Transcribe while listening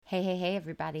Hey,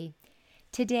 everybody.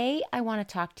 Today, I want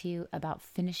to talk to you about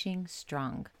finishing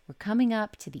strong. We're coming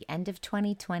up to the end of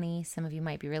 2020. Some of you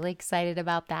might be really excited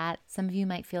about that. Some of you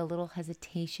might feel a little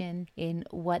hesitation in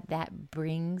what that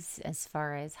brings as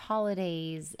far as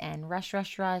holidays and rush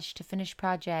to finish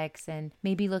projects and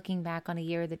maybe looking back on a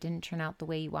year that didn't turn out the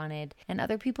way you wanted. And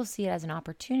other people see it as an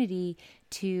opportunity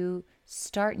to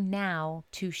start now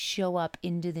to show up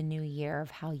into the new year of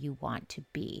how you want to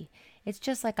be. It's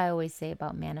just like I always say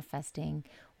about manifesting,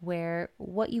 where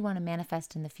what you want to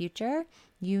manifest in the future,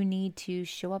 you need to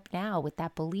show up now with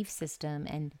that belief system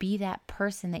and be that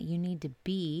person that you need to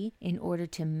be in order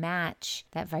to match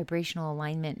that vibrational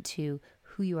alignment to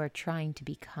who you are trying to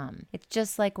become. It's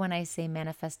just like when I say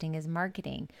manifesting is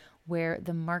marketing, where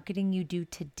the marketing you do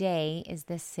today is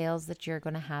the sales that you're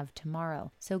going to have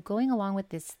tomorrow. So going along with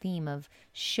this theme of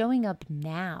showing up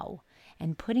now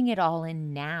and putting it all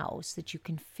in now so that you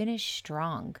can finish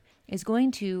strong is going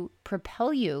to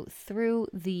propel you through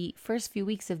the first few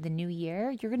weeks of the new year.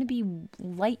 You're going to be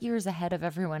light years ahead of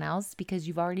everyone else because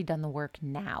you've already done the work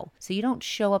now. So you don't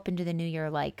show up into the new year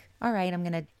like, all right, I'm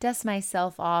going to dust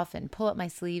myself off and pull up my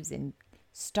sleeves and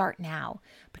start now.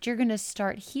 But you're going to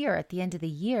start here at the end of the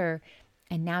year.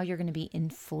 And now you're going to be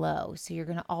in flow. So you're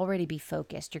going to already be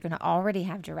focused. You're going to already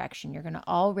have direction. You're going to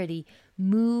already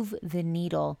move the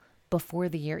needle before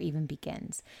the year even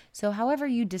begins. So however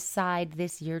you decide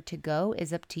this year to go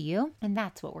is up to you. And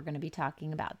that's what we're going to be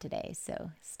talking about today.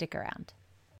 So stick around.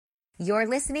 You're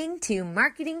listening to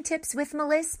Marketing Tips with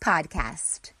Melissa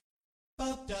podcast.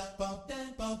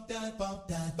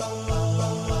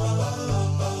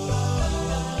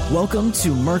 Welcome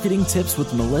to Marketing Tips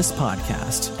with Melissa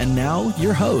podcast. And now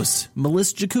your host,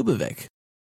 Melissa Jakubovic.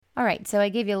 All right, so I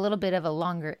gave you a little bit of a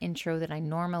longer intro than I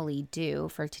normally do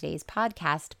for today's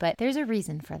podcast, but there's a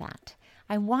reason for that.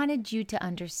 I wanted you to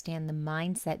understand the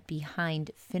mindset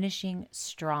behind finishing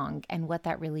strong and what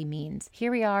that really means.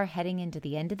 Here we are heading into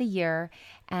the end of the year,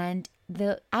 and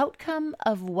the outcome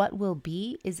of what will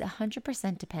be is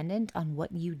 100% dependent on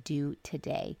what you do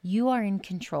today. You are in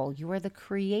control. You are the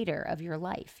creator of your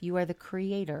life. You are the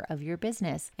creator of your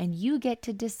business, and you get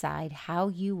to decide how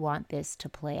you want this to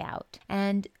play out.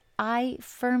 And I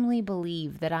firmly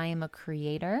believe that I am a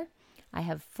creator. I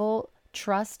have full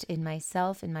trust in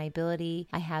myself and my ability.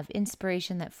 I have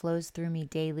inspiration that flows through me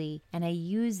daily, and I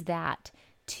use that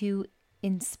to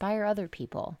inspire other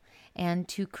people and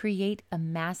to create a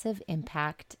massive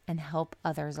impact and help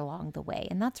others along the way.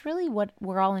 And that's really what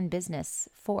we're all in business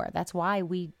for. That's why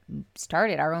we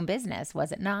started our own business,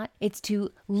 was it not? It's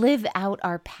to live out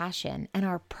our passion and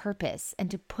our purpose and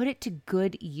to put it to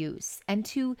good use and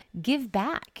to give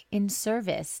back in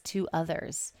service to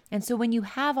others. And so when you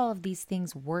have all of these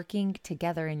things working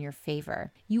together in your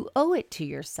favor, you owe it to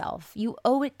yourself, you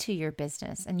owe it to your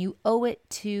business, and you owe it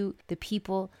to the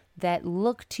people that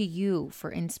look to you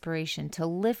for inspiration, to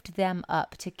lift them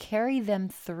up, to carry them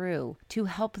through, to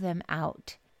help them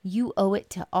out. You owe it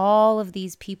to all of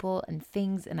these people and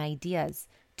things and ideas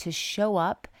to show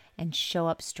up and show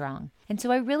up strong. And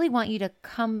so I really want you to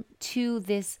come to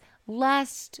this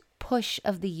last push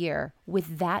of the year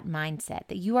with that mindset,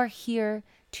 that you are here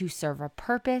to serve a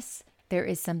purpose. There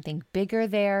is something bigger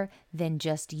there than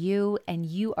just you, and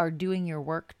you are doing your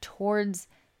work towards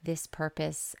this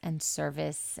purpose and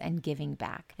service and giving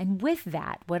back. And with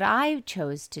that, what I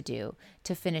chose to do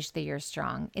to finish the year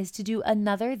strong is to do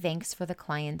another Thanks for the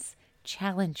Clients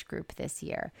challenge group this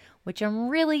year, which I'm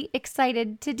really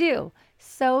excited to do.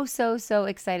 So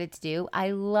excited to do. I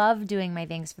love doing my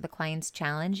Thanks for the Clients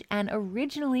challenge, and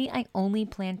originally I only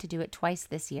planned to do it twice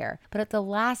this year. But at the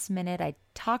last minute, I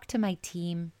talked to my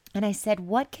team and I said,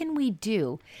 what can we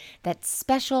do that's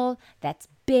special, that's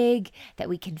big, that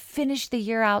we can finish the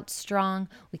year out strong,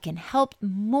 we can help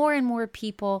more and more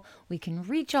people, we can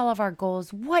reach all of our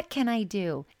goals. What can I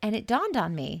do? And it dawned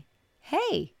on me,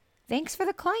 hey, Thanks for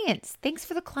the Clients. Thanks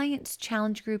for the Clients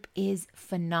challenge group is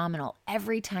phenomenal.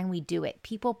 Every time we do it,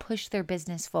 people push their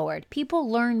business forward. People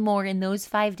learn more in those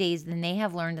 5 days than they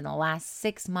have learned in the last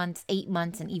 6 months, 8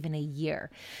 months, and even a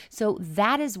year. So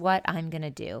that is what I'm going to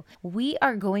do. We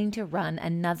are going to run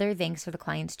another Thanks for the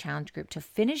Clients challenge group to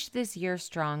finish this year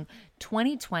strong,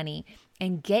 2020,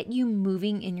 and get you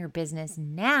moving in your business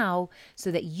now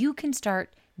so that you can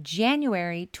start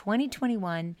January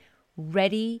 2021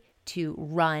 ready to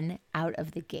run out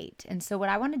of the gate. And so what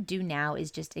I want to do now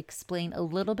is just explain a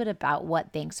little bit about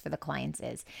what Thanks for the Clients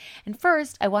is. And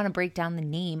first, I want to break down the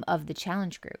name of the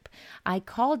challenge group. I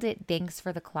called it Thanks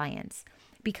for the Clients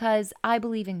because I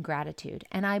believe in gratitude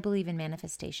and I believe in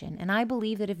manifestation. And I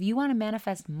believe that if you want to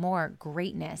manifest more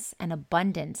greatness and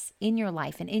abundance in your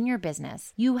life and in your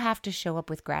business, you have to show up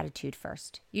with gratitude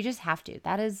first. You just have to.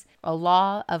 That is a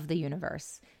law of the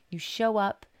universe. You show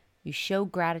up, you show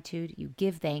gratitude, you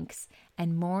give thanks,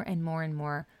 and more and more and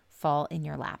more fall in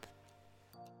your lap.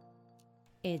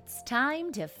 It's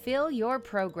time to fill your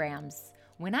programs.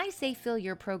 When I say fill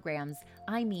your programs,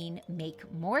 I mean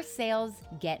make more sales,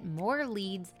 get more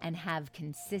leads, and have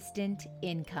consistent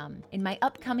income. In my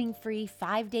upcoming free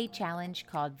 5-day challenge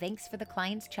called Thanks for the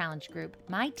Clients Challenge Group,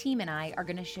 my team and I are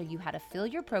going to show you how to fill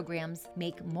your programs,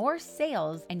 make more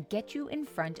sales, and get you in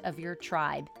front of your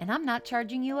tribe. And I'm not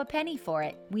charging you a penny for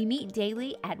it. We meet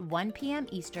daily at 1 p.m.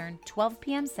 Eastern, 12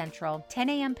 p.m. Central, 10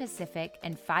 a.m. Pacific,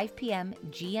 and 5 p.m.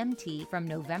 GMT from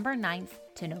November 9th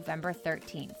to November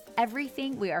 13th.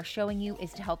 Everything we are showing you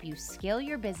is to help you scale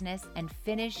your business and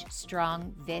finish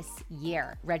strong this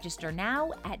year. Register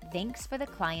now at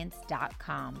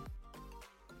thanksfortheclients.com.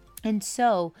 And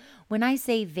so when I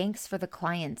say thanks for the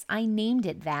clients, I named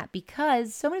it that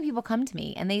because so many people come to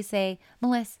me and they say,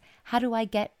 Melissa, how do I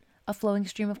get a flowing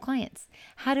stream of clients?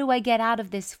 How do I get out of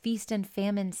this feast and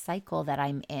famine cycle that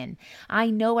I'm in?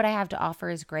 I know what I have to offer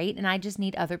is great, and I just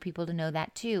need other people to know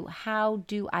that too. How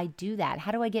do I do that?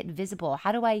 How do I get visible?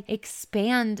 How do I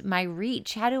expand my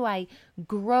reach? How do I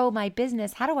grow my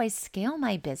business? How do I scale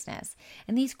my business?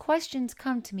 And these questions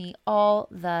come to me all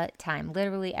the time.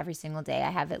 Literally every single day,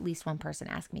 I have at least one person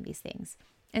ask me these things.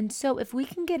 And so if we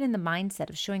can get in the mindset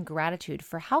of showing gratitude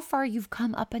for how far you've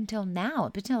come up until now,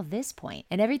 up until this point,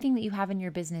 and everything that you have in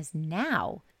your business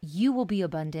now, you will be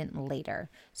abundant later.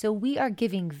 So we are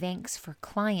giving thanks for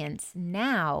clients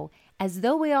now as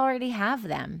though we already have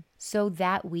them so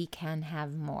that we can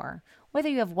have more. Whether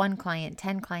you have 1 client,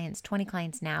 10 clients, 20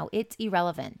 clients now, it's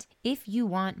irrelevant. If you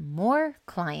want more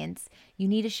clients, you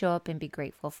need to show up and be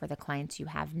grateful for the clients you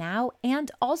have now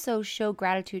and also show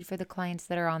gratitude for the clients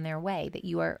that are on their way that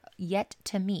you are yet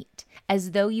to meet,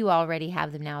 as though you already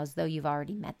have them now, as though you've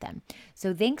already met them.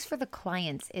 So thanks for the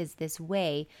clients is this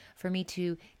way for me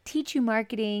to teach you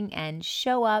marketing and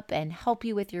show up and help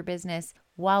you with your business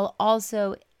while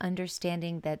also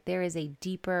understanding that there is a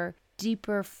deeper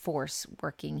force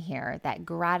working here, that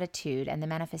gratitude and the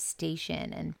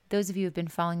manifestation. And those of you who have been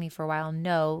following me for a while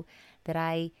know that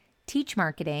I teach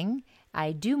marketing,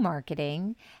 I do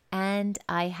marketing, and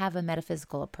I have a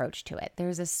metaphysical approach to it.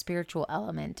 There's a spiritual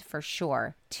element for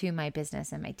sure to my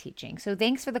business and my teaching. So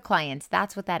thanks for the clients.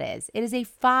 That's what that is. It is a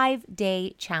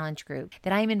 5-day challenge group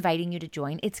that I'm inviting you to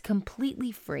join. It's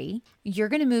completely free. You're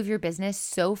going to move your business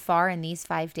so far in these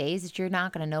 5 days that you're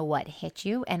not going to know what hit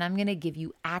you. And I'm going to give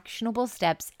you actionable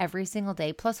steps every single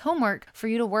day, plus homework for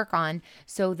you to work on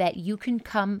so that you can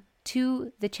come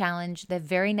to the challenge the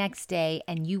very next day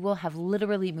and you will have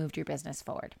literally moved your business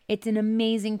forward. It's an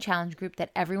amazing challenge group that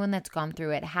everyone that's gone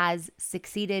through it has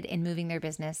succeeded in moving their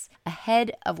business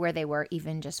ahead of where they were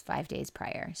even just 5 days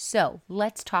prior. So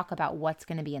let's talk about what's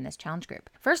going to be in this challenge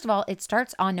group. First of all, it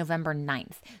starts on November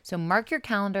 9th. So mark your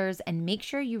calendars and make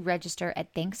sure you register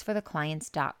at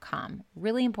thanksfortheclients.com.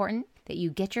 Really important that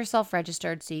you get yourself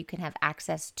registered so you can have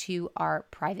access to our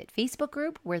private Facebook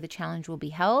group where the challenge will be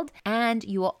held. And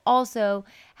you will also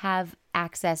have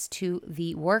access to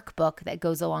the workbook that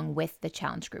goes along with the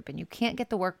challenge group. And you can't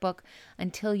get the workbook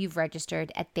until you've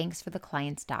registered at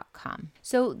thanksfortheclients.com.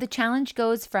 So the challenge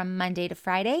goes from Monday to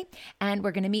Friday, and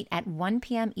we're going to meet at 1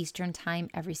 p.m. Eastern time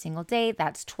every single day.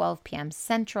 That's 12 p.m.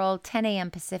 Central, 10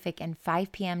 a.m. Pacific, and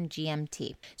 5 p.m.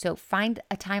 GMT. So find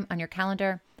a time on your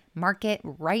calendar. Mark it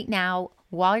right now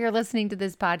while you're listening to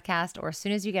this podcast or as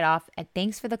soon as you get off at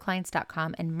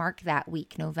thanksfortheclients.com and mark that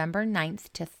week, November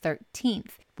 9th to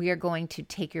 13th. We are going to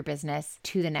take your business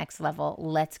to the next level.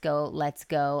 Let's go, let's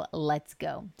go, let's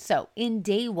go. So in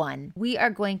day 1, we are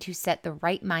going to set the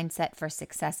right mindset for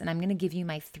success, and I'm going to give you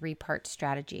my 3-part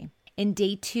strategy. In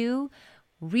day 2,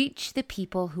 reach the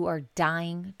people who are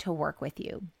dying to work with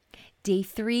you. Day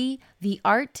 3, the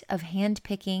art of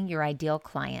handpicking your ideal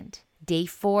client. Day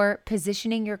 4,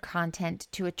 positioning your content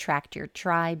to attract your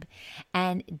tribe.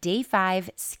 And day 5,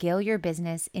 scale your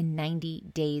business in 90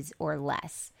 days or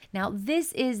less. Now,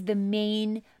 this is the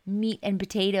main meat and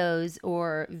potatoes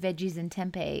or veggies and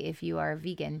tempeh, if you are a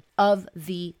vegan, of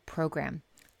the program,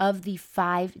 of the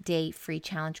 5-day free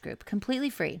challenge group, completely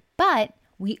free. But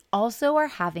we also are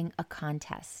having a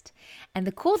contest. And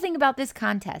the cool thing about this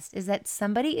contest is that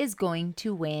somebody is going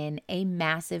to win a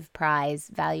massive prize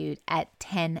valued at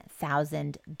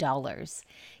 $10,000.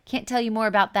 Can't tell you more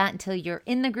about that until you're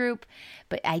in the group,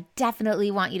 but I definitely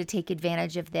want you to take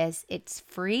advantage of this. It's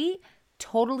free,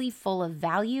 totally full of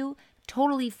value,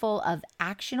 totally full of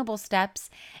actionable steps.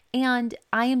 And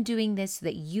I am doing this so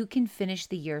that you can finish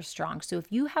the year strong. So if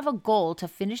you have a goal to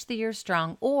finish the year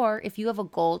strong, or if you have a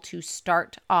goal to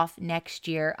start off next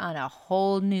year on a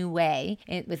whole new way,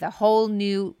 with a whole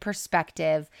new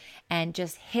perspective, and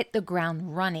just hit the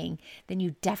ground running, then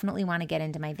you definitely want to get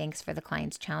into my Thanks for the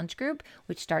Clients Challenge group,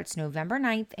 which starts November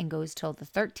 9th and goes till the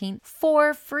 13th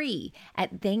for free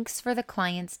at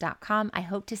thanksfortheclients.com. I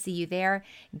hope to see you there.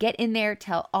 Get in there,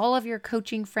 tell all of your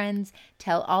coaching friends,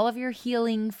 tell all of your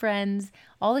healing friends.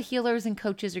 All the healers and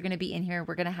coaches are going to be in here.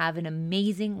 We're going to have an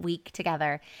amazing week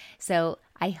together. So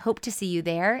I hope to see you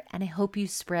there, and I hope you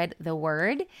spread the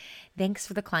word.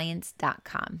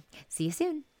 Thanksfortheclients.com. See you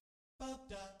soon.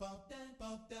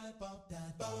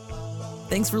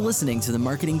 Thanks for listening to the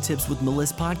Marketing Tips with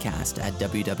Melissa podcast at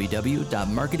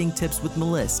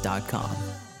www.marketingtipswithmelissa.com.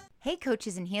 Hey,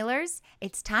 coaches and healers,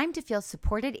 it's time to feel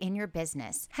supported in your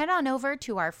business. Head on over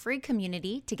to our free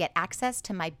community to get access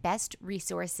to my best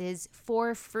resources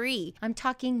for free. I'm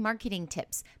talking marketing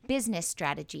tips, business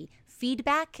strategy,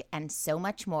 feedback, and so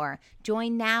much more.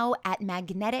 Join now at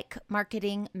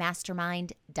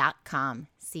magneticmarketingmastermind.com.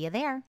 See you there.